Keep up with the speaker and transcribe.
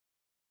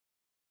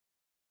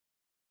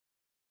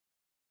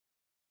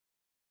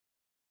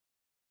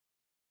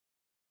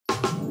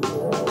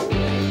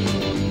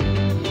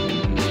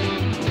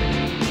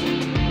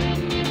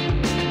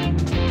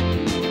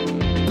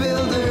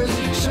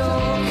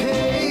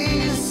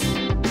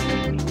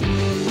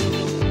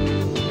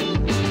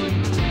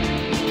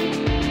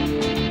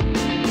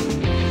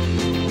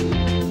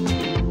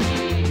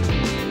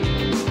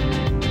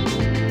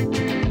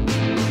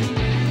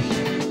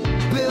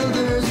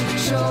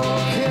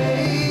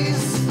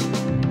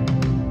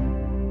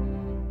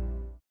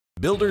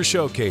Builder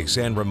Showcase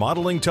and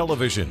Remodeling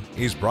Television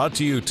is brought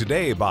to you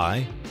today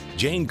by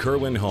Jane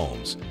Kerwin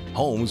Homes,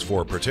 homes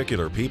for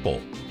particular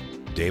people.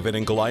 David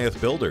and Goliath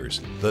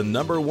Builders, the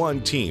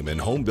 #1 team in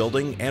home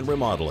building and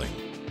remodeling.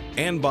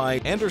 And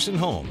by Anderson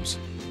Homes,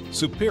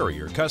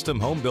 superior custom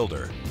home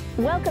builder.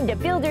 Welcome to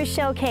Builder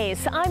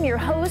Showcase. I'm your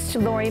host,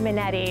 Lori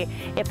Minetti.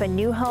 If a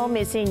new home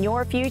is in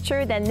your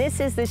future, then this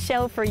is the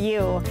show for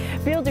you.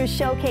 Builder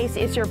Showcase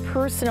is your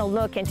personal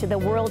look into the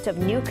world of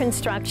new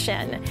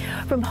construction.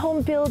 From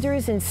home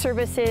builders and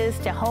services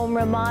to home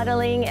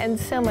remodeling and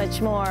so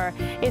much more.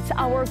 It's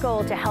our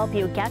goal to help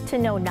you get to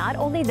know not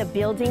only the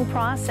building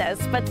process,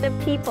 but the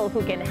people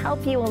who can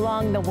help you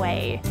along the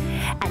way.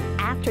 And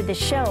after the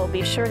show,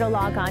 be sure to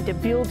log on to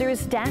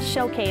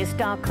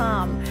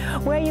builders-showcase.com,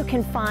 where you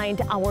can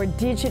find our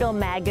digital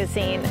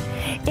magazine.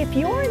 If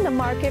you're in the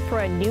market for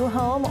a new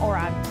home or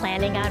are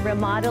planning on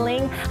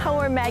remodeling,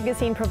 our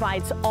magazine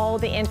provides all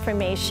the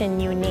information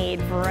you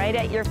need right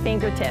at your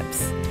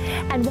fingertips.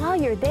 And while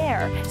you're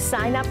there,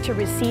 sign up to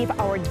receive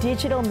our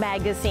digital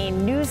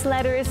magazine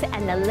newsletters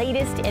and the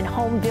latest in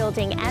home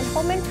building and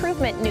home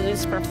improvement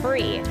news for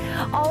free,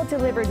 all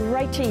delivered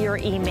right to your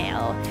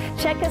email.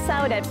 Check us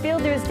out at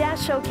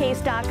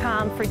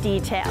builders-showcase.com for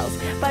details.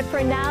 But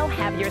for now,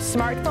 have your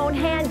smartphone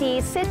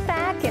handy, sit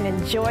back and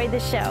enjoy the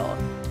show.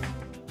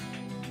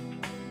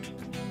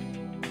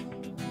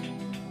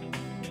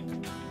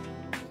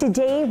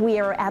 Today we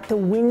are at the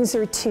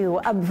Windsor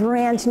 2, a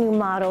brand new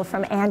model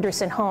from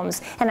Anderson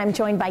Homes, and I'm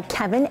joined by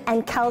Kevin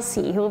and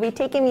Kelsey, who will be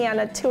taking me on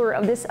a tour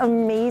of this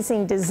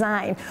amazing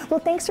design. Well,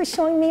 thanks for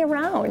showing me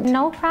around.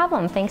 No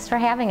problem. Thanks for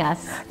having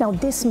us. Now,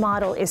 this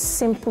model is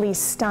simply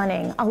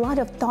stunning. A lot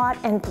of thought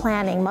and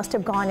planning must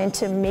have gone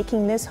into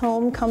making this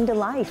home come to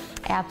life.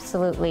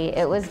 Absolutely.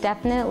 It was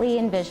definitely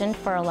envisioned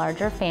for a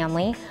larger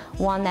family,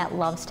 one that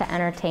loves to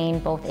entertain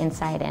both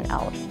inside and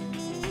out.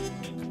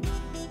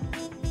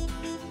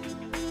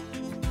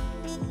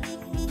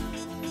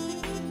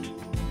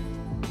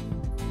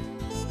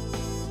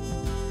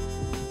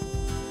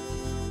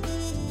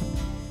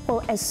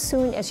 Well, as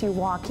soon as you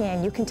walk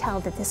in, you can tell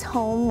that this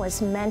home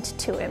was meant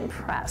to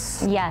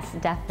impress. Yes,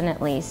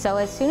 definitely. So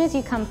as soon as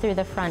you come through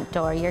the front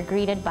door, you're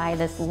greeted by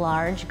this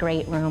large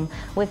great room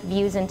with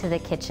views into the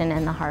kitchen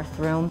and the hearth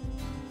room,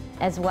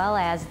 as well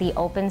as the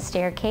open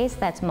staircase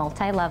that's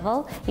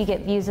multi-level. You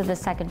get views of the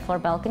second floor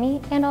balcony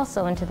and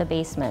also into the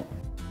basement.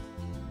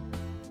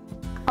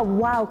 A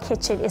wow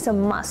kitchen is a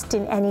must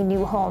in any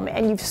new home,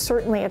 and you've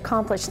certainly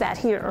accomplished that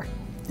here.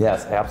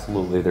 Yes,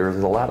 absolutely.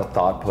 There's a lot of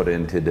thought put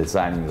into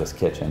designing this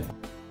kitchen.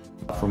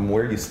 From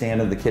where you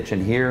stand in the kitchen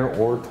here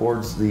or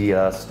towards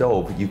the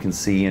stove, you can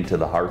see into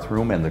the hearth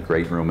room and the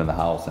great room in the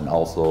house, and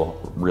also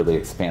really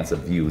expansive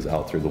views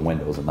out through the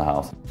windows in the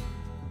house.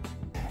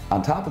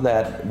 On top of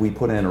that, we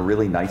put in a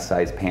really nice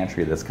sized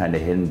pantry that's kind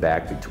of hidden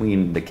back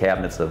between the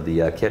cabinets of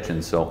the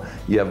kitchen, so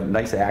you have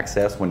nice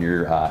access when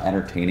you're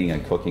entertaining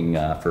and cooking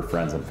for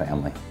friends and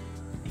family.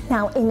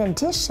 Now, in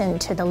addition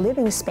to the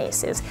living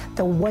spaces,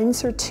 the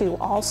Windsor 2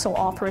 also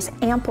offers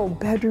ample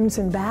bedrooms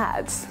and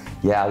baths.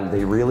 Yeah,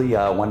 they really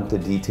went into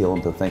detail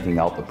into thinking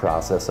out the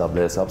process of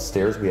this.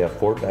 Upstairs, we have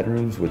 4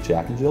 bedrooms with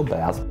Jack and Jill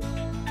baths,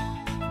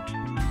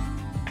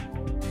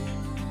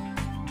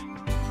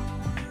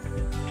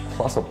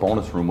 plus a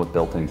bonus room with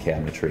built-in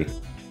cabinetry.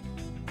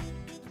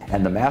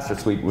 And the master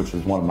suite, which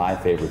is one of my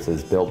favorites,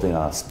 is built in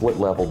a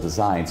split-level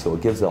design, so it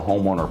gives the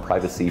homeowner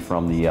privacy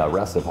from the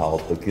rest of the house,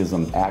 but gives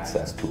them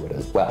access to it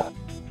as well.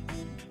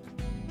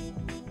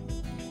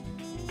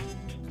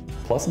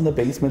 Plus, in the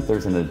basement,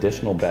 there's an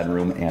additional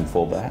bedroom and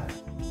full bath.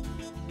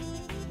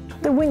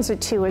 The Windsor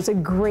 2 is a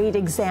great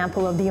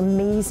example of the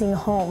amazing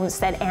homes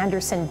that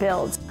Anderson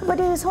builds. But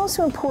it is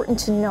also important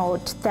to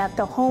note that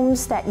the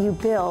homes that you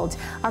build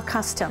are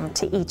custom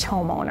to each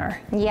homeowner.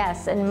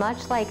 Yes, and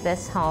much like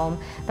this home,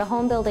 the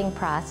home building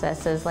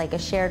process is like a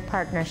shared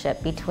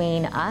partnership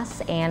between us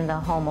and the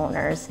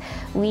homeowners.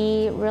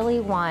 We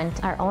really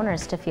want our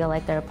owners to feel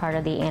like they're a part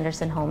of the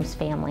Anderson Homes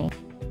family.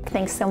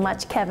 Thanks so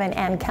much, Kevin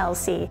and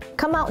Kelsey.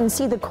 Come out and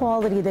see the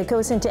quality that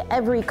goes into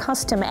every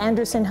custom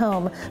Anderson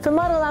home. For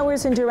model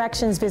hours and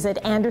directions, visit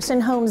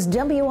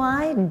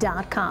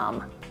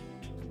AndersonHomesWI.com.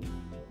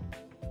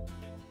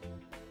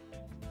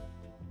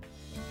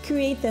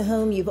 Create the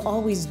home you've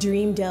always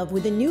dreamed of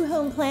with a new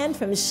home plan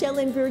from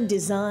Schellenberg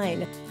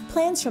Design.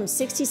 Plans from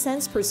 60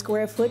 cents per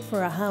square foot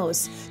for a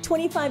house,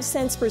 25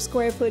 cents per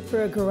square foot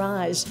for a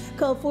garage.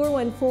 Call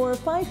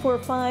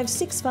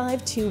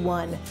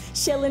 414-545-6521.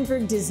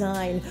 Schellenberg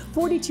Design,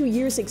 42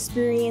 years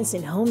experience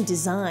in home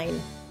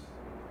design.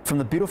 From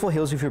the beautiful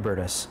hills of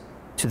Hubertus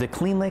to the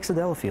clean lakes of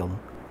Delafield,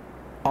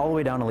 all the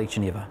way down to Lake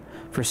Geneva.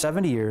 For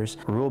 70 years,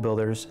 Rural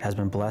Builders has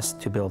been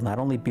blessed to build not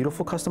only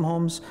beautiful custom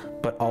homes,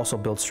 but also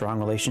build strong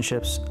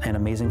relationships and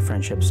amazing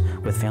friendships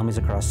with families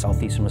across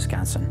southeastern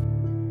Wisconsin.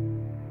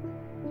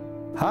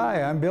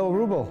 Hi, I'm Bill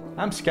Rubel.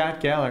 I'm Scott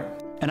Gallert.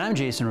 And I'm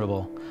Jason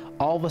Rubel.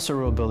 All of us at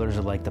Rural Builders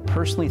would like to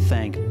personally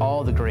thank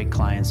all the great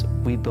clients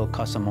we've built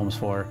custom homes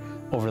for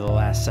over the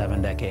last 7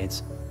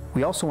 decades.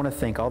 We also want to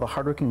thank all the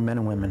hardworking men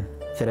and women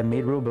that have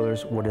made Rural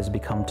Builders what it has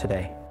become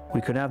today. We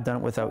couldn't have done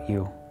it without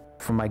you.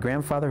 From my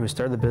grandfather who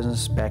started the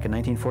business back in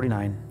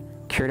 1949,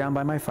 carried on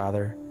by my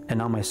father, and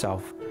now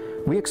myself,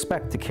 we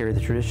expect to carry the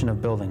tradition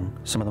of building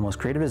some of the most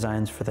creative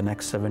designs for the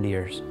next 70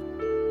 years.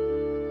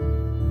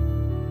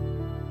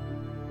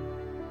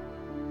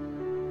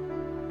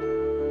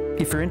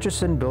 If you're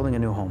interested in building a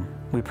new home,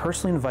 we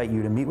personally invite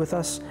you to meet with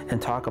us and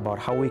talk about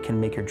how we can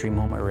make your dream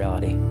home a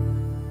reality.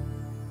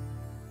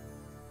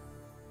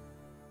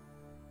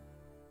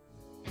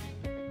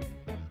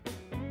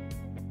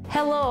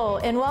 Hello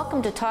and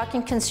welcome to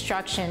Talking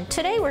Construction.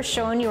 Today we're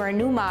showing you our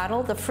new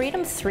model, the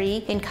Freedom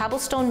 3 in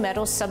Cobblestone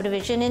Meadows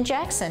subdivision in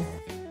Jackson.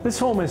 This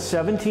home is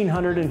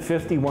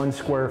 1,751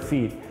 square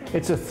feet.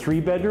 It's a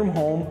 3-bedroom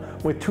home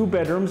with 2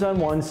 bedrooms on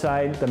one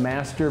side, the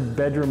master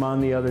bedroom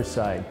on the other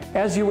side.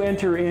 As you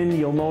enter in,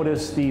 you'll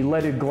notice the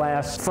leaded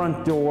glass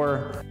front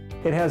door.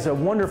 It has a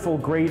wonderful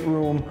great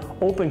room,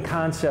 open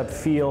concept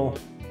feel,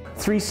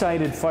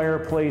 3-sided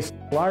fireplace,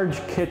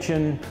 large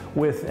kitchen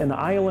with an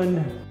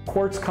island,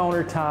 quartz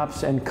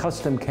countertops, and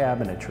custom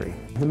cabinetry.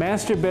 The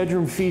master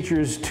bedroom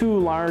features 2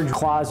 large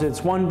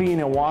closets, one being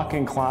a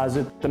walk-in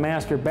closet. The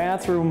master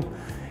bathroom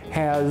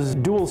has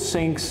dual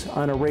sinks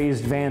on a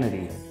raised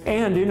vanity.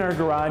 And in our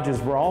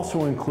garages, we're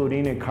also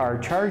including a car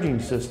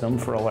charging system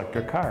for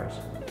electric cars.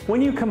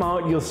 When you come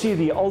out, you'll see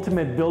the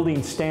ultimate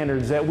building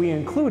standards that we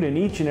include in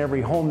each and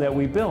every home that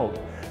we build,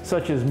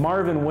 such as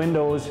Marvin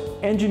windows,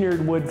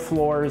 engineered wood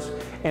floors,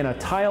 and a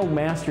tiled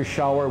master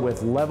shower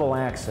with level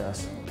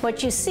access.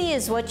 What you see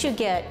is what you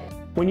get.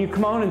 When you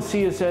come out and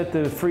see us at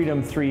the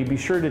Freedom 3, be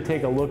sure to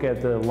take a look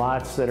at the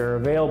lots that are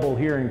available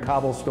here in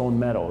Cobblestone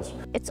Meadows.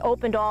 It's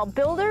open to all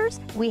builders.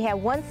 We have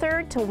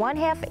 1/3 to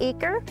 1/2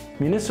 acre.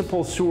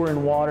 Municipal sewer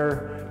and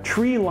water,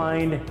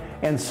 tree-lined,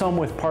 and some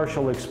with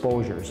partial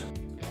exposures.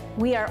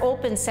 We are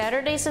open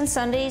Saturdays and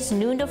Sundays,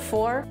 noon to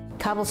 4.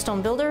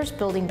 Cobblestone Builders,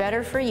 building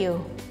better for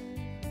you.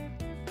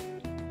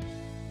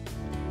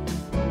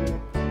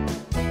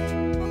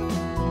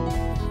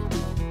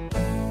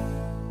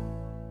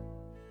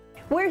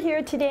 We're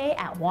here today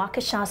at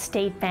Waukesha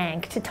State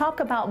Bank to talk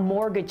about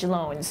mortgage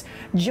loans.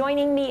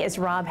 Joining me is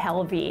Rob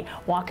Helvey,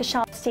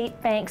 Waukesha State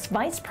Bank's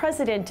Vice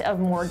President of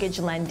Mortgage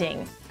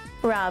Lending.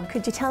 Rob,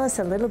 could you tell us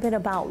a little bit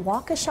about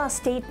Waukesha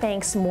State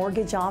Bank's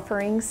mortgage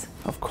offerings?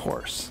 Of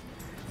course.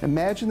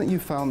 Imagine that you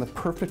found the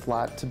perfect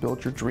lot to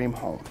build your dream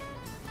home.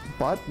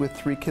 But with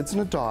 3 kids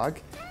and a dog,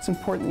 it's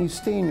important that you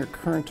stay in your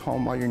current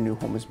home while your new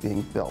home is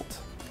being built.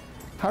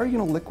 How are you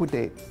going to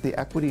liquidate the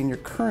equity in your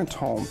current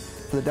home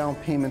for the down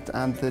payment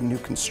on the new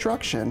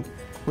construction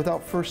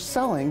without first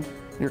selling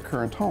your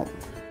current home?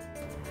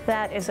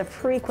 That is a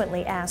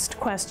frequently asked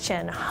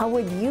question. How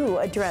would you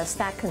address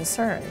that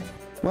concern?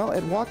 Well,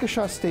 at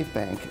Waukesha State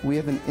Bank, we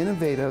have an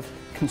innovative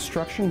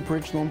construction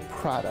bridge loan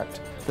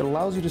product that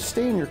allows you to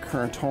stay in your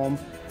current home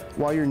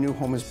while your new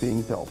home is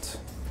being built.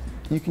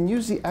 You can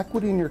use the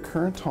equity in your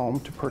current home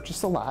to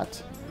purchase a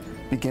lot,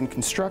 begin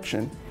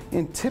construction,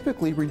 and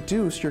typically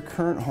reduce your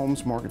current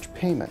home's mortgage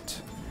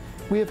payment.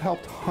 We have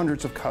helped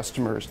hundreds of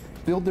customers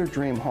build their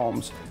dream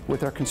homes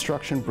with our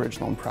construction bridge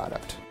loan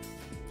product.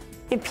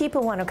 If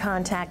people want to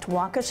contact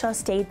Waukesha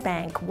State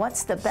Bank,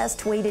 what's the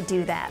best way to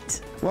do that?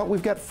 Well,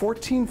 we've got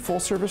 14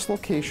 full-service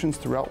locations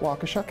throughout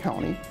Waukesha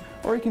County,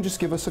 or you can just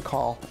give us a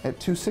call at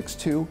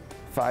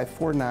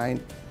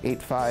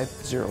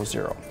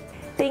 262-549-8500.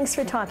 Thanks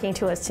for talking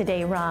to us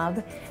today,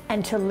 Rob.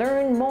 And to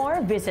learn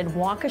more, visit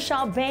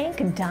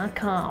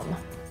waukeshabank.com.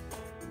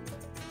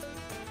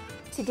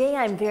 Today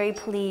I'm very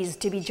pleased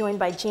to be joined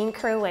by Jane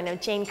Kerwin of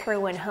Jane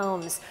Kerwin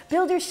Homes,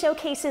 Builder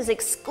Showcase's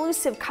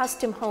exclusive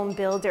custom home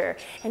builder.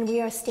 And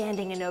we are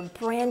standing in a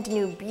brand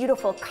new,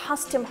 beautiful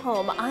custom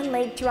home on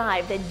Lake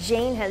Drive that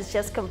Jane has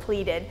just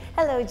completed.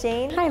 Hello,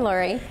 Jane. Hi,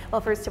 Lori. Well,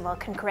 first of all,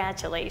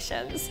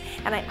 congratulations.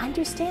 And I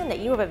understand that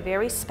you have a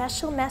very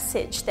special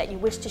message that you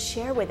wish to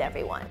share with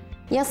everyone.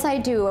 Yes, I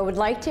do. I would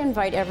like to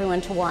invite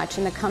everyone to watch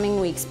in the coming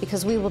weeks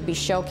because we will be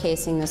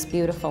showcasing this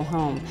beautiful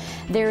home.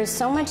 There is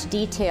so much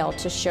detail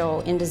to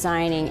show in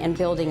designing and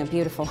building a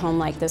beautiful home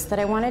like this that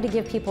I wanted to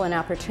give people an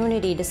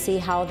opportunity to see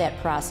how that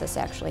process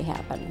actually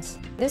happens.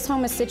 This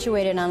home is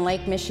situated on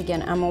Lake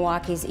Michigan on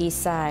Milwaukee's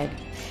east side.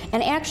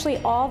 And actually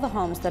all the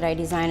homes that I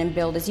design and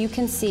build, as you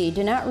can see,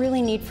 do not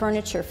really need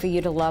furniture for you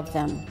to love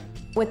them.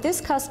 With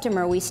this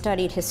customer, we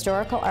studied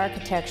historical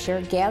architecture,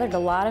 gathered a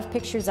lot of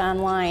pictures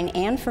online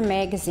and from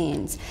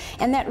magazines,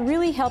 and that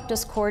really helped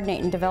us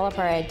coordinate and develop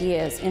our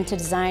ideas into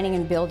designing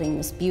and building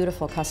this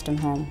beautiful custom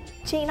home.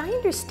 Jane, I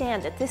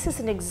understand that this is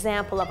an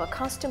example of a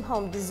custom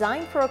home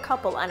designed for a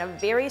couple on a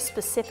very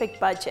specific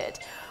budget,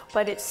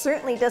 but it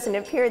certainly doesn't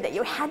appear that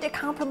you had to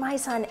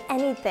compromise on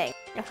anything.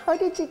 How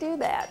did you do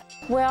that?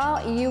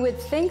 Well, you would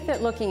think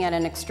that looking at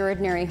an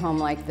extraordinary home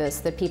like this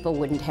that people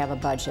wouldn't have a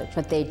budget,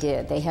 but they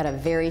did. They had a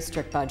very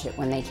strict budget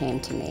when they came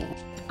to me.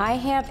 I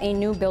have a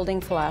new building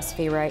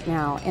philosophy right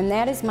now, and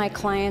that is my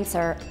clients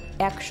are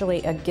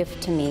actually a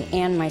gift to me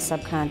and my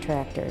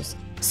subcontractors.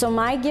 So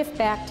my gift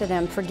back to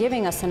them for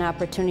giving us an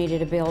opportunity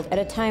to build at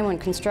a time when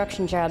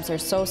construction jobs are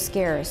so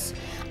scarce,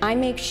 I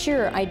make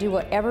sure I do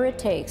whatever it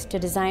takes to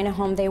design a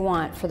home they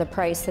want for the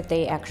price that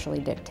they actually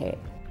dictate.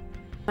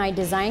 My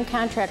design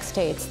contract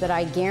states that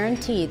I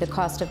guarantee the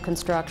cost of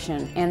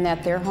construction and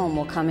that their home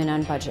will come in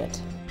on budget.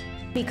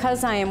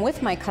 Because I am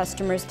with my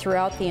customers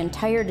throughout the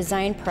entire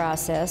design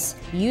process,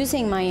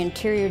 using my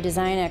interior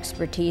design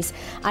expertise,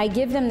 I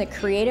give them the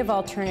creative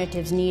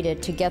alternatives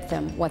needed to get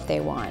them what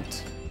they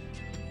want.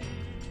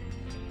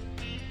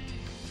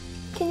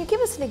 Can you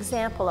give us an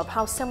example of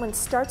how someone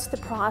starts the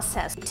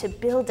process to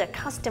build a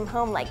custom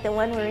home like the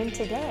one we're in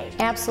today?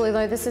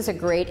 Absolutely. This is a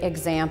great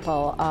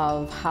example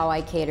of how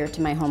I cater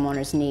to my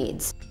homeowners'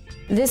 needs.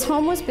 This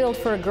home was built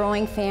for a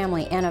growing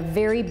family and a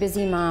very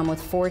busy mom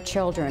with 4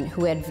 children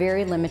who had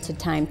very limited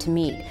time to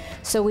meet.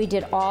 So we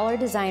did all our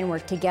design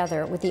work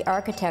together with the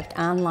architect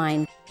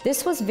online.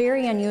 This was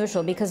very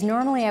unusual because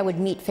normally I would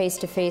meet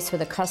face-to-face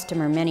with a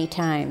customer many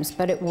times,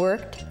 but it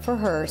worked for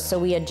her, so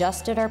we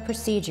adjusted our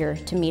procedure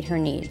to meet her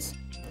needs.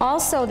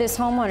 Also, this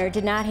homeowner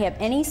did not have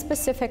any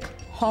specific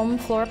home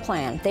floor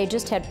plan. They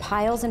just had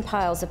piles and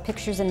piles of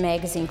pictures and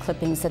magazine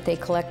clippings that they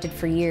collected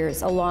for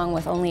years, along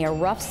with only a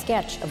rough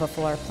sketch of a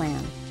floor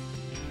plan.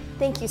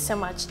 Thank you so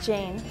much,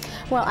 Jane.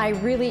 Well, I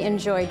really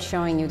enjoyed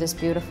showing you this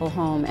beautiful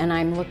home, and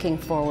I'm looking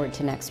forward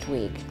to next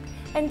week.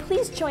 And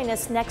please join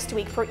us next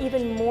week for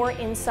even more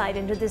insight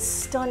into this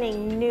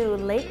stunning new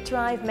Lake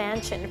Drive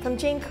mansion from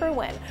Jane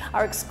Kerwin,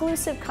 our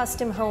exclusive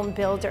custom home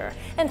builder.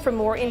 And for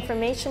more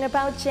information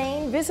about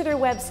Jane, visit her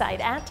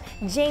website at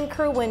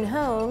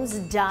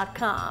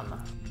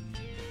janekerwinhomes.com.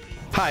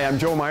 Hi, I'm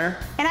Joe Meyer.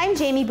 And I'm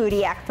Jamie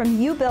Budiak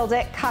from You Build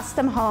It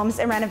Custom Homes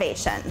and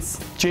Renovations.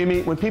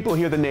 Jamie, when people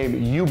hear the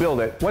name You Build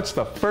It, what's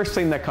the first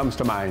thing that comes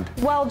to mind?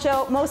 Well,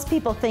 Joe, most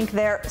people think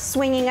they're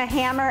swinging a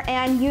hammer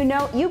and you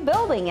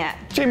building it.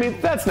 Jamie,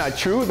 that's not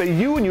true. The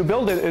You and You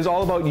Build It is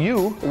all about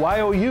you,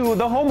 Y-O-U,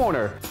 the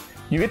homeowner.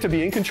 You get to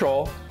be in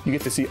control, you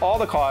get to see all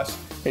the costs,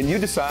 and you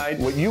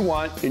decide what you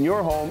want in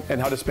your home and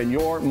how to spend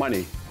your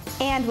money.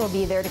 And we'll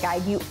be there to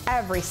guide you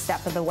every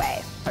step of the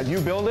way. At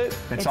You Build It,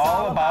 it's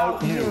all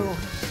about you.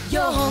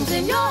 Your home's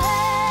in your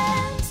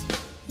hands.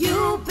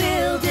 You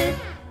build it.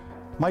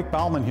 Mike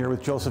Bauman here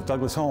with Joseph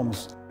Douglas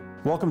Homes.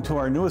 Welcome to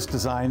our newest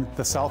design,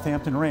 the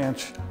Southampton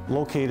Ranch,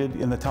 located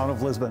in the town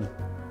of Lisbon.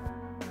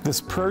 This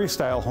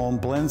prairie-style home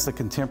blends the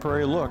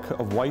contemporary look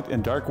of white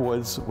and dark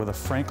woods with a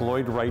Frank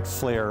Lloyd Wright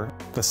flair.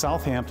 The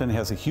Southampton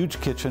has a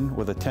huge kitchen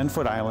with a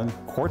 10-foot island,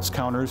 quartz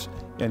counters,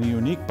 and a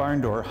unique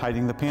barn door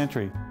hiding the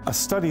pantry. A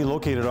study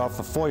located off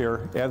the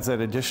foyer adds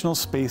that additional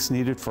space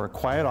needed for a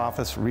quiet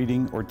office,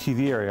 reading, or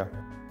TV area.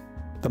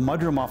 The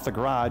mudroom off the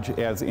garage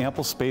adds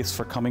ample space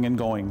for coming and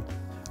going.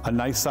 A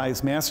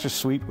nice-sized master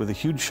suite with a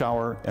huge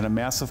shower and a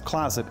massive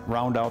closet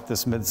round out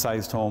this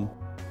mid-sized home.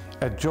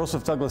 At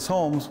Joseph Douglas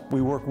Homes,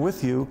 we work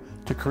with you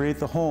to create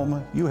the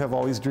home you have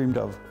always dreamed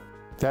of.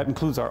 That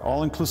includes our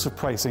all-inclusive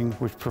pricing,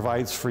 which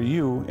provides for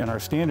you in our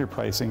standard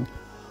pricing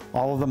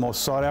all of the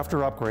most sought-after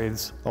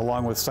upgrades,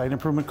 along with site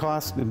improvement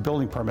costs and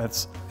building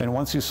permits. And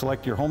once you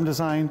select your home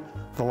design,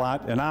 the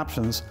lot, and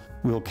options,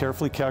 we will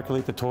carefully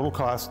calculate the total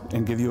cost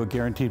and give you a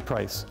guaranteed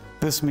price.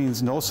 This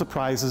means no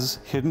surprises,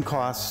 hidden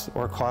costs,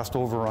 or cost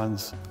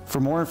overruns. For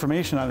more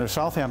information on our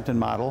Southampton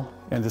model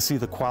and to see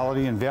the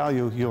quality and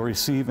value you'll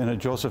receive in a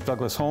Joseph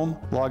Douglas home,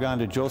 log on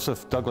to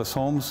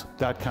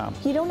josephdouglashomes.com.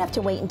 You don't have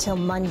to wait until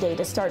Monday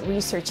to start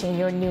researching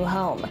your new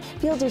home.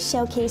 Builders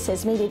Showcase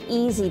has made it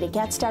easy to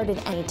get started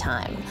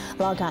anytime.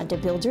 Log on to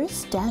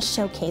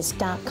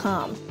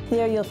builders-showcase.com.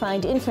 There you'll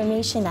find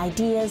information,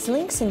 ideas,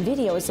 links, and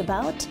videos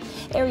about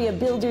area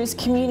builders,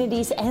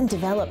 communities, and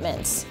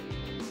developments.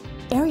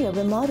 Area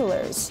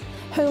remodelers,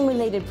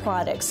 home-related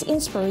products,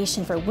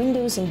 inspiration for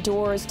windows and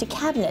doors to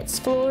cabinets,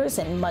 floors,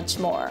 and much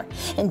more.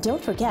 And don't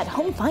forget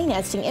home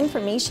financing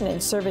information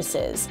and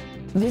services.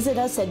 Visit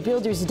us at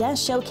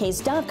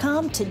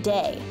builders-showcase.com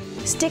today.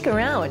 Stick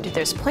around,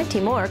 there's plenty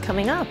more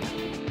coming up.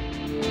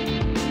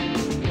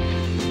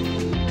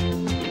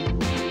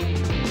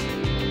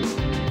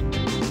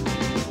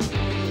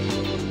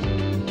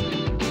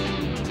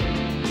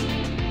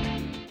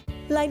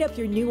 Light up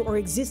your new or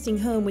existing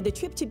home with a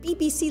trip to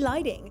BBC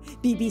Lighting.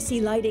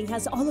 BBC Lighting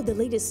has all of the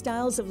latest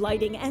styles of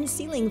lighting and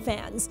ceiling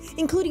fans,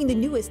 including the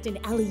newest in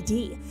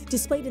LED,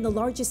 displayed in the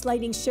largest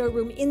lighting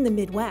showroom in the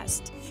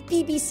Midwest.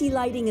 BBC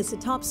Lighting is the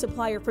top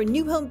supplier for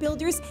new home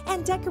builders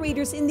and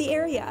decorators in the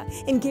area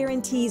and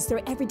guarantees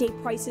their everyday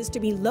prices to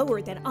be lower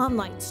than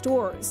online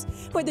stores.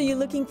 Whether you're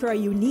looking for a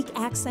unique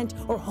accent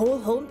or whole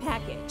home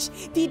package,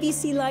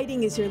 BBC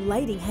Lighting is your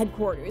lighting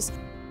headquarters.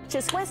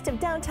 Just west of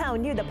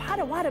downtown near the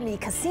Potawatomi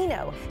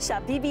Casino.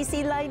 Shop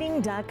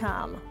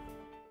bbclighting.com.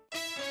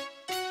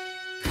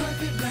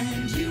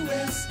 Carpetland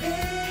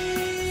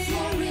USA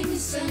Flooring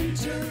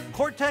Center.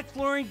 Cortec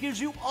Flooring gives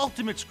you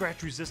ultimate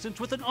scratch resistance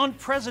with an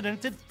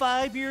unprecedented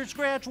 5-year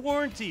scratch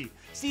warranty.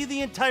 See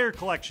the entire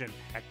collection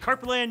at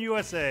Carpetland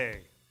USA.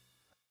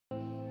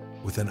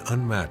 With an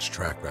unmatched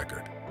track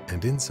record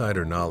and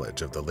insider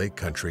knowledge of the Lake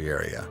Country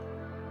area,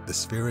 The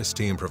Spheris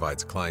team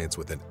provides clients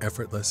with an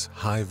effortless,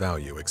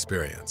 high-value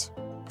experience.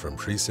 From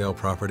pre-sale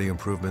property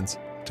improvements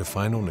to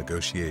final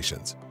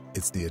negotiations,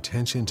 it's the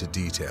attention to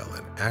detail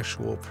and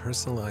actual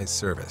personalized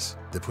service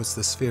that puts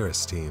the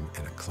Spheris team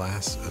in a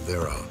class of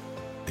their own.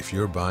 If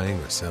you're buying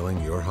or selling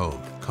your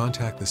home,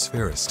 contact the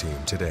Spheris team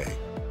today.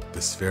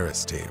 The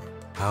Spheris team.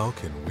 How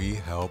can we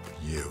help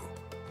you?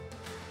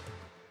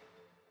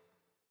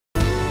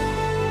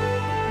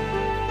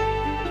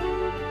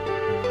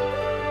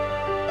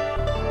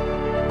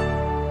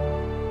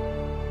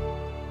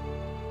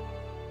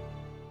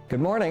 Good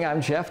morning,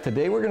 I'm Jeff.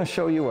 Today we're going to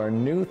show you our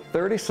new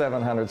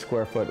 3,700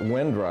 square foot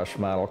Windrush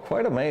model.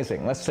 Quite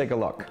amazing. Let's take a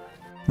look.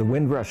 The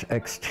Windrush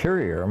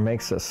exterior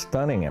makes a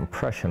stunning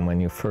impression when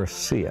you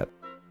first see it.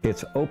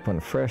 It's open,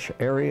 fresh,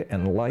 airy,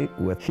 and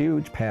light with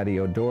huge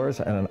patio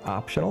doors and an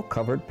optional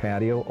covered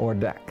patio or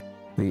deck.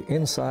 The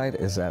inside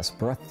is as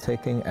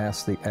breathtaking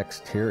as the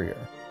exterior.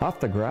 Off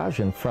the garage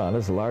in front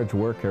is a large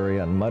work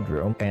area and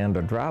mudroom and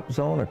a drop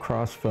zone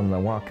across from the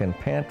walk-in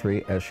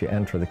pantry as you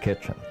enter the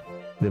kitchen.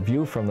 The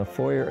view from the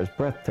foyer is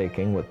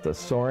breathtaking with the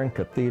soaring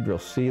cathedral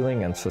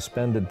ceiling and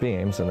suspended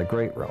beams in the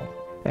great room.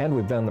 And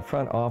we've done the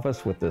front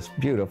office with this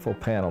beautiful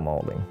panel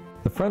molding.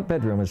 The front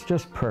bedroom is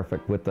just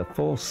perfect with the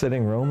full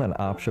sitting room and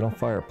optional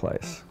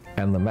fireplace.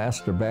 And the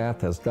master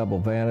bath has double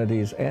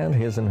vanities and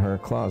his and her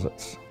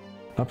closets.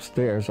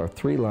 Upstairs are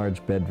 3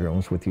 large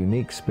bedrooms with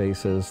unique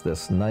spaces,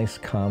 this nice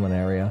common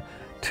area,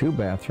 2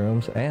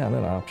 bathrooms, and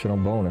an optional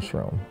bonus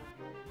room.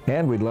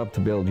 And we'd love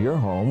to build your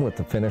home with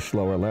the finished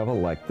lower level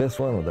like this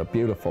one with a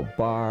beautiful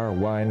bar,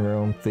 wine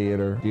room,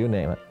 theater, you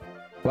name it.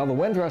 Well, the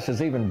Windrush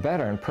is even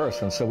better in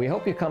person, so we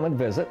hope you come and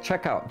visit.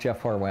 Check out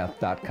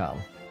jeffhorwath.com.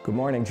 Good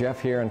morning,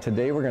 Jeff here, and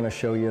today we're going to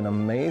show you an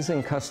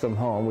amazing custom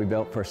home we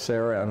built for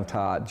Sarah and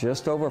Todd,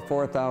 just over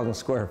 4,000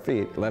 square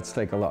feet. Let's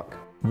take a look.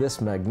 This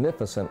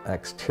magnificent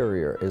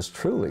exterior is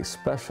truly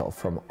special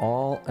from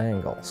all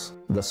angles.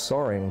 The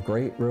soaring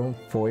great room,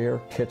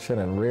 foyer, kitchen,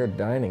 and rear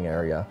dining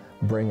area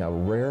bring a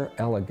rare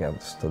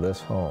elegance to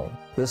this home.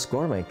 This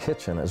gourmet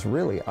kitchen is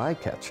really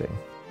eye-catching.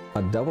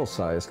 A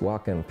double-sized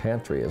walk-in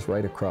pantry is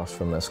right across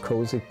from this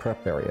cozy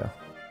prep area.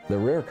 The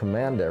rear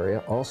command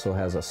area also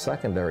has a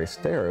secondary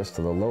stairs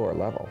to the lower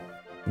level.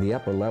 The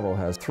upper level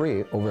has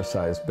 3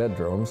 oversized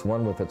bedrooms,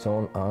 one with its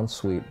own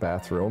ensuite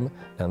bathroom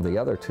and the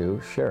other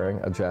 2 sharing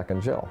a Jack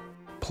and Jill,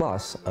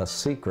 plus a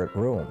secret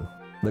room.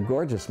 The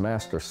gorgeous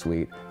master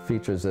suite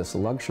features this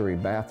luxury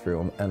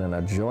bathroom and an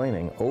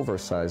adjoining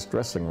oversized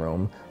dressing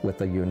room with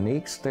the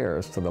unique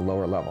stairs to the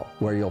lower level,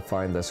 where you'll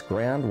find this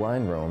grand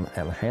wine room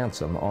and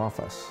handsome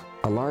office.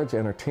 A large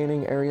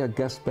entertaining area,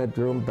 guest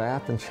bedroom,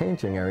 bath, and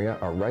changing area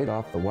are right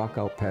off the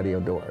walkout patio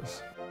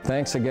doors.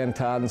 Thanks again,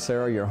 Todd and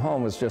Sarah. Your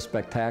home is just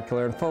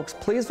spectacular. And folks,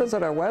 please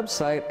visit our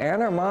website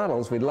and our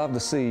models. We'd love to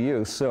see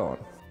you soon.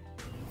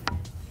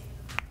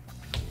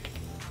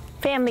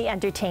 Family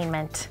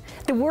entertainment.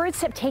 The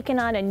words have taken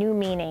on a new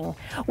meaning.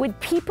 With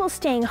people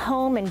staying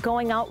home and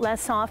going out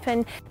less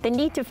often, the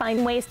need to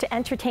find ways to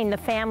entertain the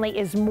family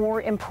is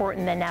more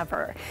important than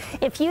ever.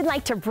 If you'd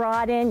like to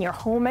broaden your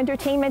home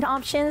entertainment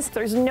options,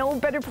 there's no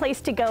better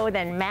place to go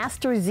than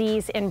Master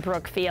Z's in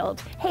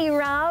Brookfield. Hey,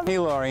 Rob. Hey,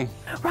 Lori.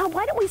 Rob,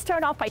 why don't we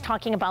start off by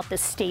talking about the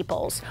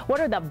staples? What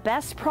are the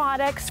best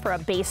products for a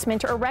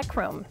basement or rec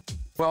room?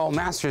 Well,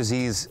 Master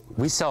Z's,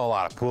 we sell a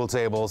lot of pool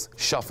tables,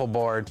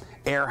 shuffleboard,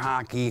 air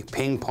hockey,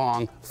 ping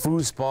pong,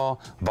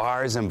 foosball,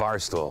 bars, and bar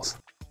stools.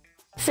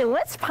 So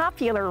what's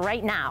popular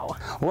right now?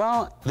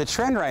 Well, the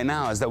trend right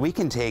now is that we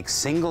can take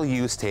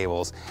single-use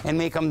tables and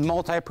make them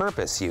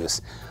multi-purpose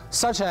use,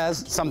 such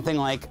as something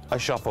like a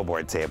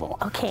shuffleboard table,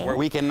 where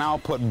we can now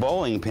put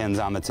bowling pins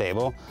on the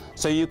table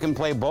so you can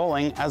play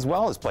bowling as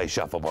well as play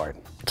shuffleboard.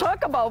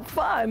 Talk about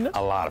fun.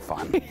 A lot of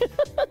fun.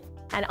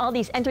 And all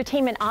these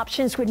entertainment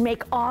options would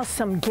make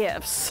awesome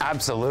gifts.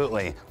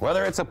 Absolutely.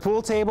 Whether it's a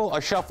pool table, a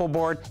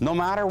shuffleboard, no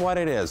matter what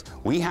it is,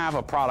 we have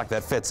a product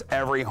that fits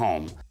every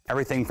home.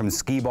 Everything from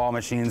skee ball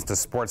machines to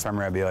sports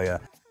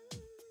memorabilia.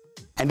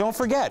 And don't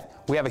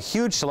forget, we have a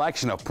huge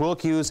selection of pool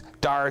cues,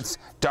 darts,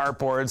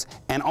 dartboards,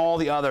 and all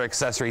the other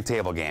accessory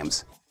table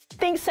games.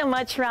 Thanks so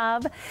much,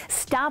 Rob.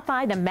 Stop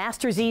by the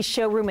Master Z's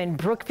showroom in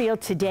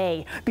Brookfield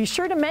today. Be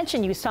sure to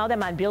mention you saw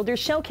them on Builder's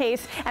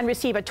Showcase and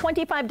receive a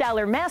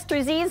 $25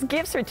 Master Z's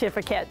gift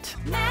certificate.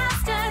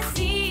 Master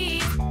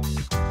Z's.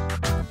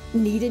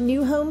 Need a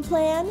new home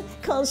plan?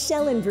 Call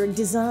Schellenberg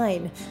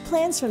Design.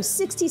 Plans from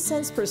 60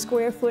 cents per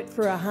square foot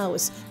for a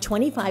house,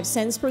 25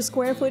 cents per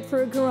square foot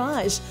for a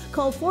garage.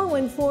 Call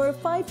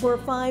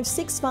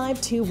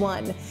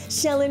 414-545-6521.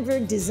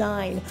 Schellenberg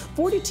Design,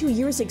 42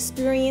 years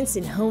experience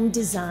in home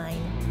design.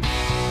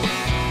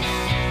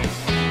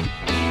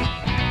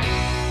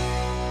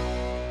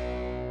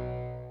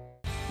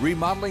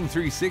 Remodeling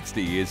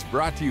 360 is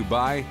brought to you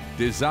by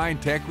Design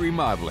Tech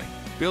Remodeling,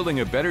 building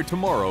a better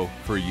tomorrow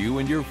for you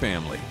and your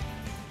family.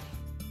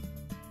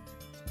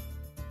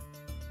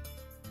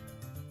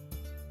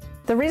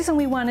 The reason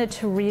we wanted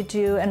to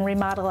redo and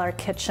remodel our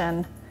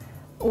kitchen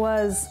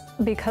was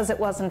because it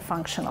wasn't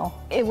functional.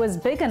 It was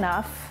big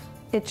enough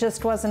It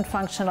just wasn't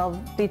functional.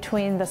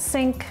 Between the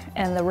sink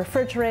and the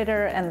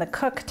refrigerator and the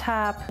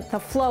cooktop, the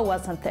flow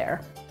wasn't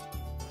there.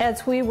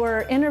 As we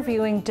were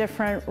interviewing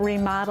different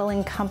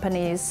remodeling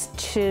companies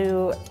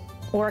to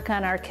work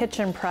on our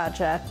kitchen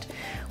project,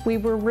 we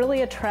were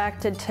really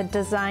attracted to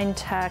Design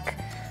Tech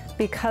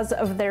because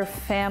of their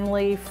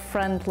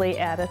family-friendly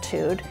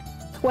attitude.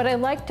 What I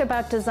liked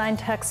about Design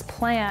Tech's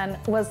plan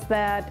was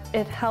that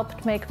it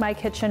helped make my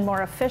kitchen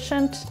more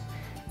efficient,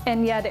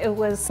 and yet it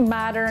was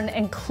modern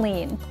and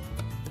clean.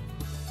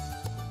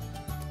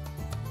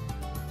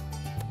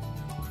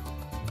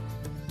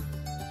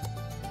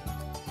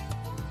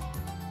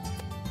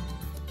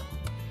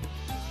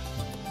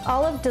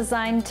 All of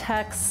Design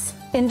Tech's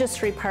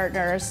industry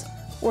partners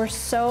were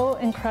so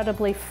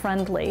incredibly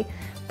friendly,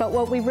 but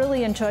what we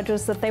really enjoyed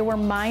was that they were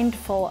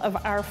mindful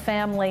of our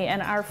family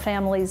and our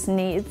family's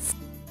needs.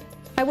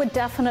 I would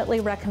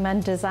definitely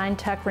recommend Design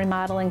Tech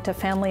remodeling to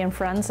family and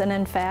friends, and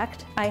in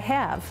fact, I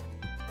have.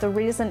 The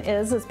reason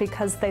is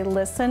because they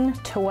listen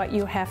to what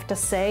you have to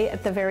say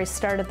at the very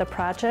start of the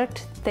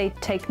project. They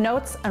take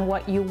notes on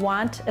what you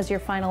want as your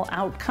final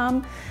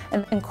outcome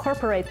and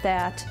incorporate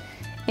that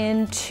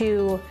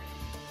into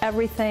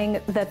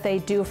everything that they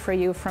do for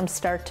you from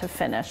start to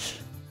finish.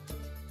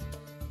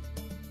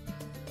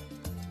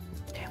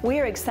 We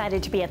are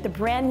excited to be at the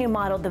brand new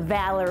model, the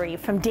Valerie,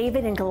 from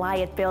David and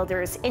Goliath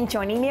Builders. And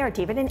joining me are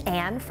David and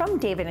Ann from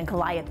David and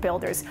Goliath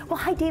Builders. Well,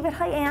 hi David,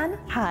 hi Ann.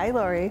 Hi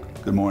Lori.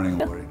 Good morning,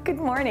 Lori. Good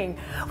morning.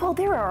 Well,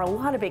 there are a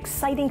lot of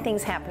exciting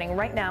things happening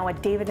right now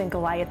at David and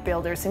Goliath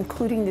Builders,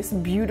 including this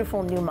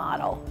beautiful new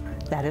model.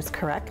 That is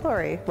correct,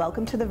 Lori.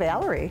 Welcome to the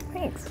Valerie.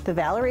 Thanks. The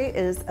Valerie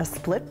is a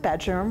split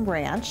bedroom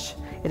ranch.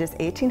 It is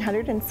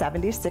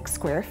 1,876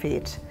 square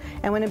feet.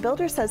 And when a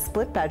builder says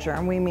split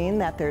bedroom, we mean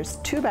that there's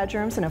 2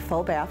 bedrooms and a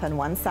full bath on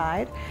one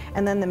side,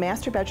 and then the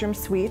master bedroom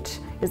suite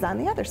is on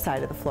the other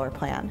side of the floor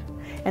plan.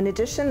 In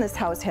addition, this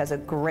house has a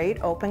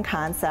great open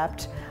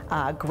concept,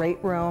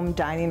 great room,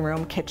 dining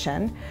room,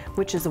 kitchen,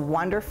 which is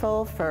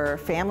wonderful for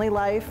family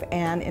life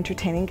and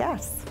entertaining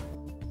guests.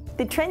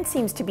 The trend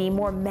seems to be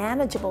more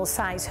manageable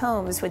size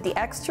homes with the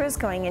extras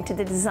going into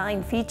the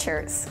design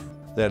features.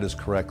 That is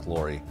correct,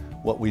 Lori.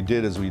 What we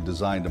did is we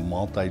designed a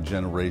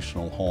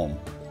multi-generational home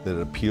that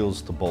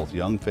appeals to both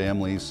young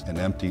families and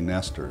empty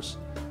nesters.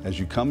 As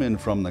you come in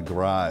from the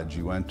garage,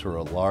 you enter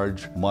a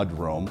large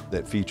mudroom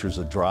that features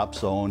a drop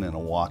zone and a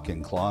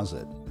walk-in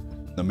closet.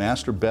 The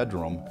master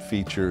bedroom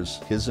features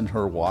his and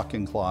her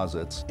walk-in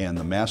closets, and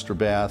the master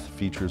bath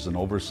features an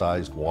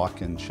oversized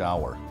walk-in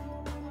shower.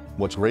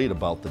 What's great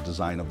about the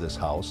design of this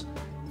house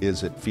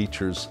is it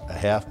features a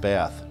half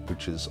bath,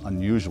 which is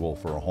unusual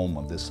for a home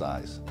of this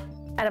size.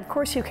 And of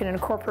course, you can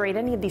incorporate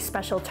any of these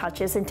special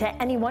touches into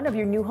any one of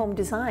your new home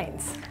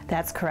designs.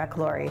 That's correct,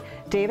 Lori.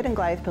 David and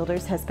Goliath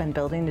Builders has been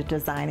building and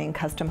designing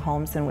custom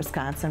homes in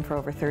Wisconsin for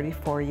over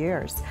 34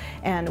 years.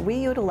 And we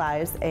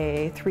utilize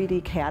a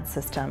 3D CAD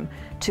system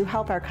to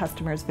help our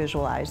customers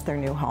visualize their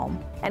new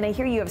home. And I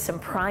hear you have some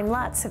prime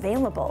lots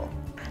available.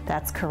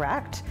 That's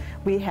correct.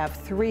 We have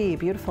 3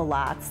 beautiful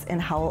lots in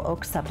Howell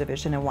Oak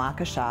subdivision in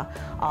Waukesha.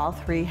 All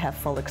 3 have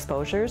full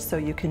exposures, so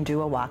you can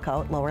do a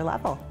walkout lower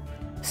level.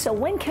 So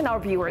when can our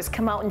viewers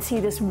come out and see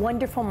this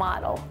wonderful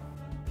model?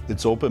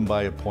 It's open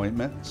by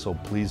appointment, so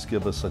please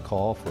give us a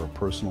call for a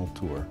personal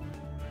tour.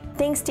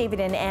 Thanks, David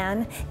and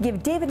Ann.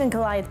 Give David and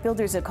Goliath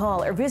Builders a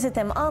call or visit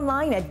them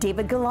online at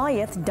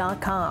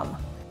davidgoliath.com.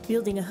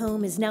 Building a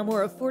home is now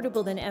more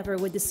affordable than ever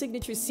with the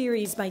Signature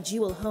Series by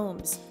Jewel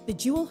Homes. The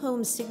Jewel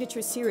Homes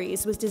Signature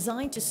Series was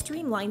designed to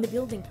streamline the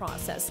building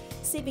process,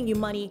 saving you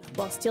money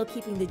while still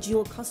keeping the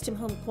Jewel custom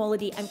home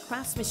quality and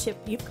craftsmanship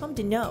you've come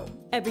to know.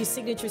 Every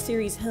Signature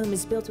Series home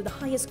is built with the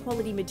highest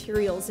quality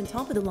materials and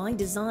top-of-the-line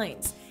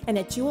designs. And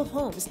at Jewel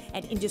Homes,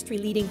 an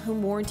industry-leading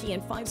home warranty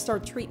and 5-star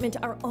treatment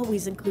are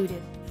always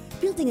included.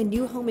 Building a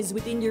new home is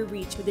within your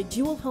reach with the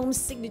Jewel Homes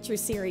Signature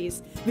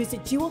Series.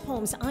 Visit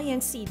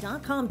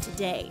jewelhomesinc.com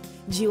today.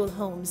 Jewel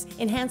Homes,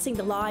 enhancing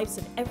the lives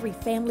of every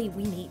family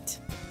we meet.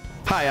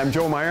 Hi, I'm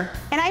Joe Meyer.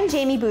 And I'm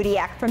Jamie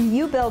Budiak from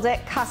You Build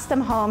It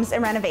Custom Homes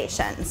and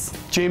Renovations.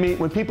 Jamie,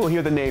 when people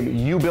hear the name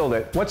You Build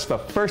It, what's the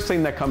first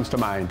thing that comes to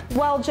mind?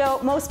 Well, Joe,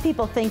 most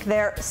people think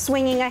they're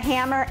swinging a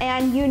hammer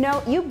and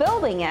you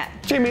building it.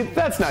 Jamie,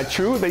 that's not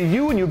true. The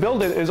You and You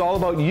Build It is all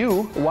about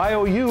you,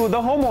 Y-O-U,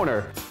 the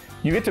homeowner.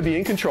 You get to be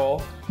in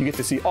control, you get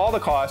to see all the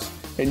costs,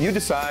 and you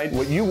decide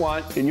what you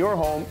want in your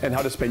home and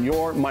how to spend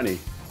your money.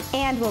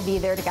 And we'll be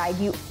there to guide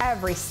you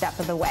every step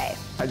of the way.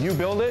 At You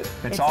Build It,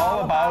 it's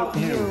all about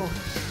you.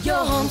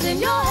 Your home's in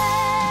your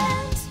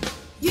hands.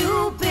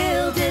 You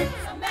build it.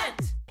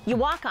 You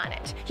walk on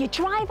it, you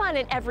drive on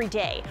it every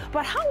day,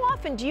 but how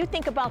often do you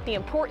think about the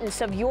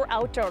importance of your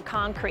outdoor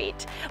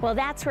concrete? Well,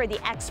 that's where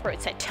the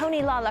experts at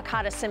Tony La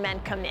Licata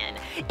Cement come in.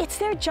 It's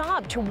their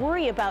job to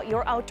worry about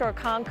your outdoor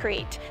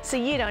concrete, so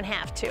you don't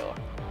have to.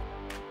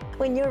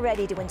 When you're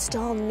ready to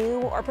install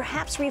new or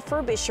perhaps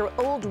refurbish your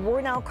old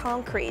worn-out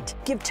concrete,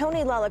 give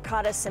Tony La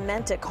Licata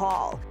Cement a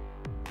call.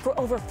 For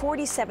over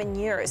 47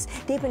 years,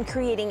 they've been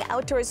creating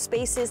outdoor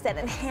spaces that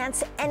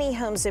enhance any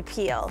home's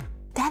appeal.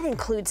 That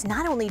includes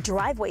not only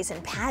driveways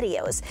and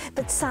patios,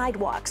 but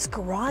sidewalks,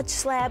 garage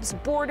slabs,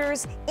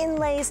 borders,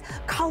 inlays,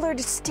 colored,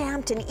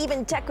 stamped, and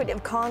even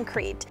decorative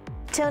concrete.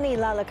 Tony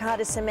La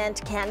Licata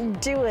Cement can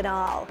do it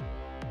all.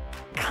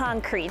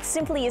 Concrete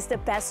simply is the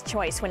best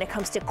choice when it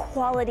comes to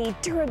quality,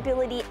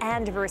 durability,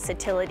 and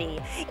versatility.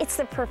 It's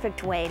the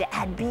perfect way to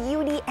add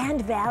beauty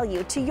and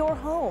value to your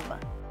home.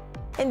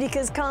 And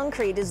because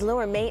concrete is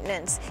lower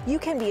maintenance, you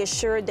can be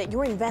assured that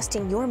you're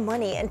investing your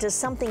money into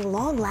something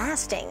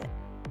long-lasting.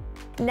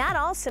 Not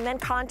all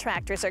cement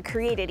contractors are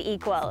created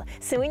equal,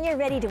 so when you're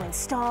ready to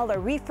install or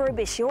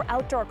refurbish your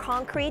outdoor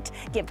concrete,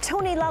 give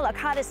Tony La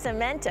Licata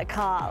Cement a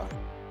call.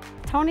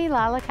 Tony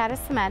La Licata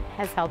Cement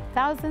has helped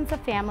thousands of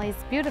families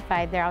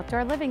beautify their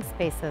outdoor living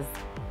spaces.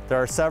 There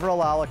are several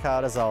La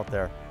Licatas out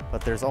there,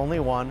 but there's only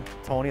one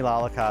Tony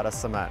La Licata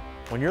Cement.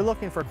 When you're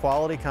looking for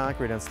quality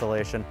concrete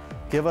installation,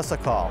 give us a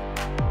call.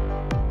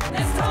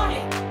 It's Tony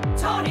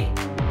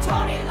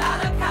La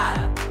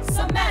Licata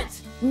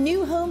Cement.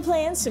 New home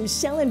plans from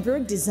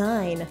Schellenberg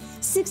Design.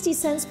 60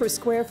 cents per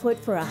square foot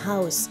for a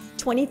house,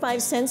 25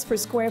 cents per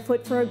square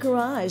foot for a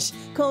garage.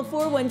 Call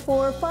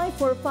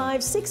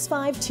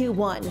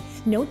 414-545-6521.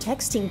 No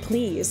texting,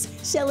 please.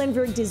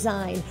 Schellenberg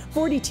Design,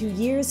 42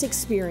 years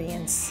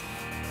experience.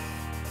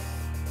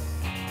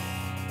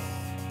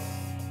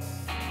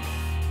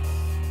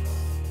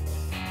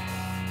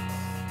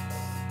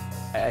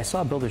 I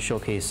saw a builder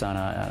showcase on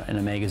in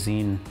a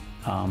magazine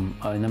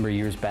a number of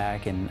years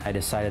back, and I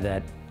decided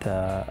that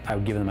I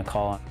would give them a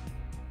call.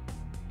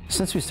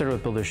 Since we started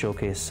with Builder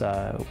Showcase,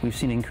 we've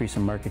seen an increase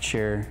in market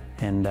share,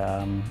 and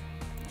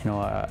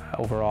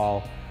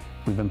overall,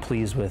 we've been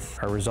pleased with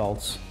our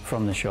results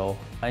from the show.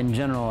 In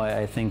general,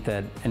 I think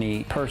that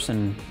any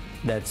person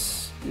that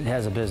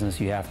has a business,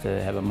 you have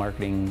to have a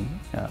marketing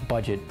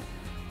budget,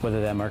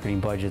 whether that marketing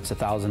budget's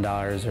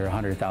 $1,000 or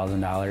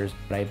 $100,000.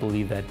 I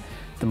believe that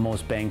the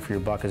most bang for your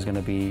buck is going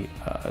to be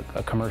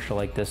a commercial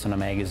like this in a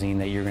magazine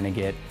that you're going to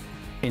get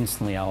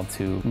instantly out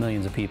to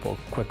millions of people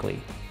quickly.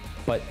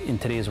 But in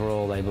today's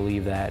world, I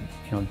believe that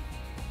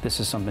this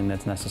is something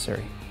that's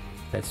necessary.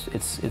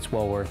 It's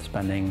well worth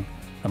spending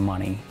the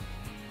money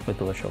with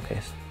Builder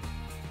Showcase.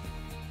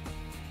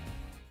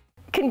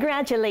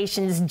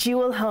 Congratulations,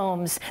 Jewel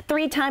Homes,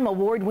 3-time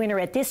award winner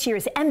at this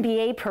year's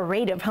NBA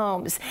Parade of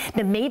Homes.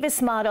 The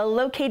Mavis model,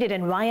 located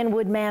in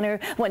Ryanwood Manor,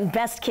 won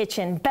Best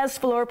Kitchen,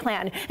 Best Floor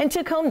Plan, and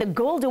took home the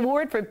Gold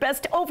Award for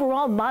Best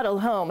Overall Model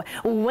Home.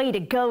 Way to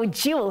go,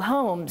 Jewel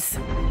Homes.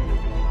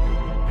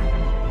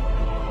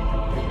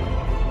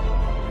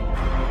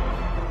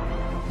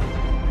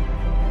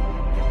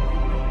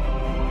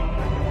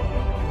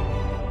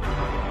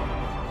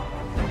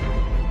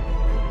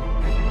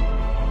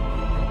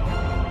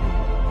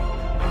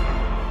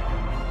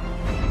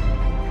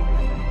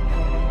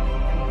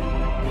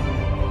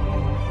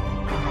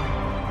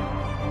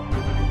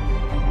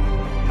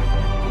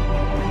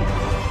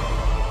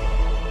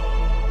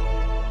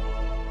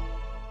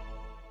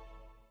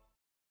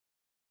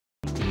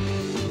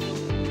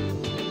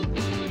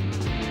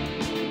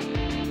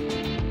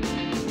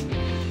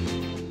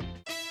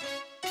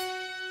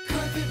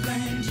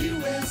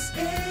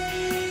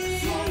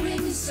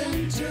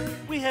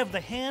 We have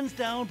the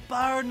hands-down,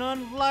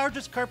 bar-none,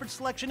 largest carpet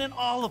selection in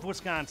all of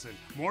Wisconsin.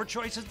 More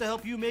choices to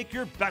help you make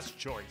your best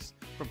choice.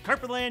 From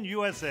Carpetland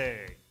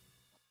USA.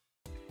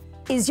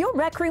 Is your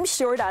rec room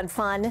short on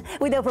fun?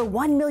 With over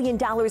 $1 million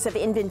of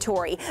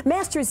inventory,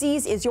 Master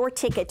Z's is your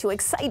ticket to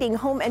exciting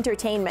home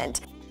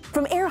entertainment.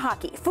 From air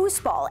hockey,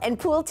 foosball, and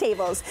pool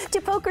tables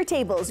to poker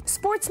tables,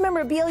 sports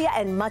memorabilia,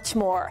 and much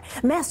more,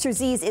 Master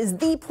Z's is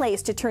the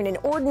place to turn an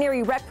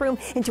ordinary rec room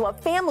into a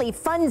family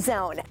fun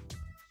zone.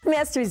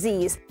 Master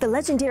Z's, the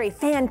legendary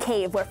fan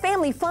cave where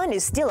family fun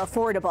is still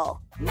affordable.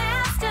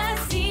 Master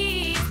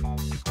Z's.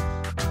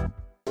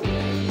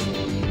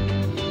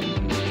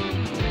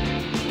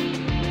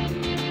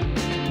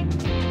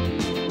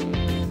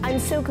 I'm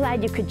so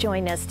glad you could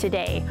join us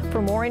today.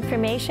 For more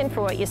information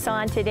for what you saw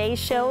on today's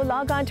show,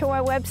 log on to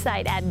our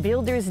website at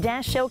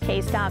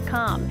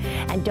builders-showcase.com.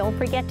 And don't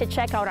forget to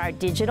check out our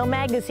digital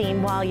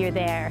magazine while you're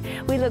there.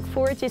 We look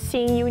forward to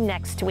seeing you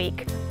next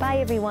week. Bye,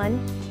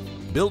 everyone.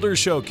 Builder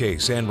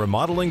Showcase and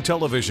Remodeling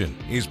Television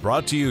is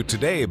brought to you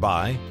today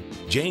by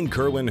Jane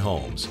Kerwin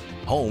Homes,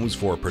 homes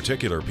for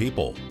particular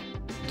people.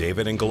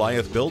 David and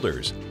Goliath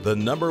Builders, the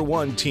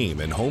 #1 team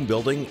in home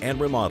building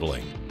and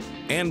remodeling.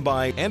 And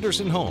by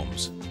Anderson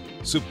Homes,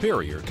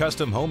 superior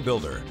custom home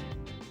builder.